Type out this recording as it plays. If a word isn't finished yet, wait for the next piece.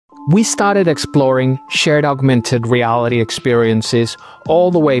We started exploring shared augmented reality experiences all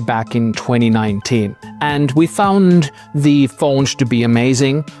the way back in 2019. And we found the phones to be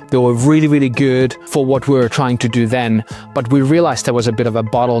amazing. They were really, really good for what we were trying to do then, but we realized there was a bit of a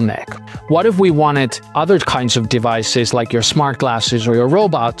bottleneck. What if we wanted other kinds of devices like your smart glasses or your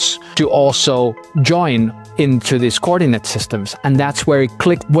robots to also join into these coordinate systems? And that's where it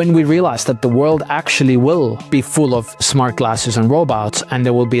clicked when we realized that the world actually will be full of smart glasses and robots, and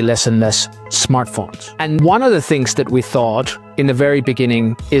there will be less and less smartphones. And one of the things that we thought in the very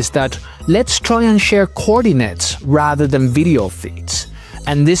beginning is that let's try and share coordinates rather than video feeds.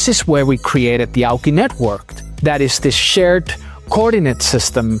 And this is where we created the Auki Network. That is this shared coordinate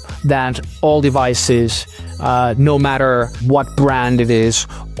system that all devices, no matter what brand it is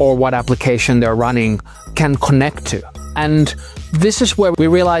or what application they're running, can connect to. And this is where we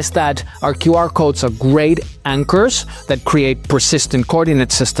realized that our QR codes are great anchors that create persistent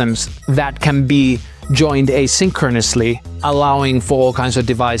coordinate systems that can be joined asynchronously, allowing for all kinds of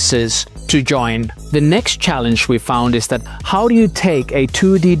devices to join. The next challenge we found is that how do you take a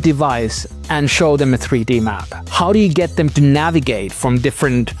 2D device and show them a 3D map? How do you get them to navigate from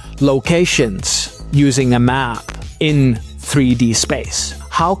different locations using a map in 3D space?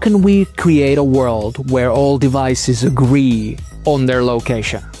 How can we create a world where all devices agree on their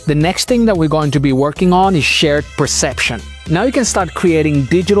location? The next thing that we're going to be working on is shared perception. Now you can start creating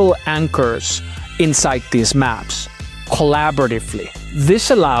digital anchors inside these maps collaboratively. This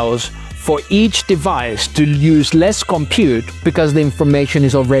allows for each device to use less compute because the information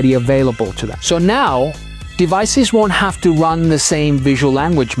is already available to them. So now devices won't have to run the same visual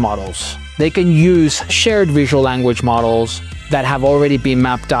language models. They can use shared visual language models that have already been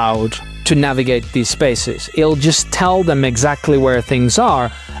mapped out to navigate these spaces. It'll just tell them exactly where things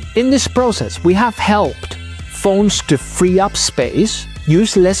are. In this process, we have helped phones to free up space,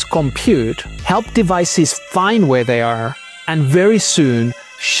 use less compute, help devices find where they are, and very soon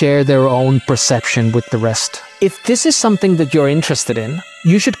share their own perception with the rest. If this is something that you're interested in,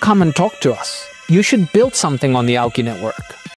 you should come and talk to us. You should build something on the Auki Network.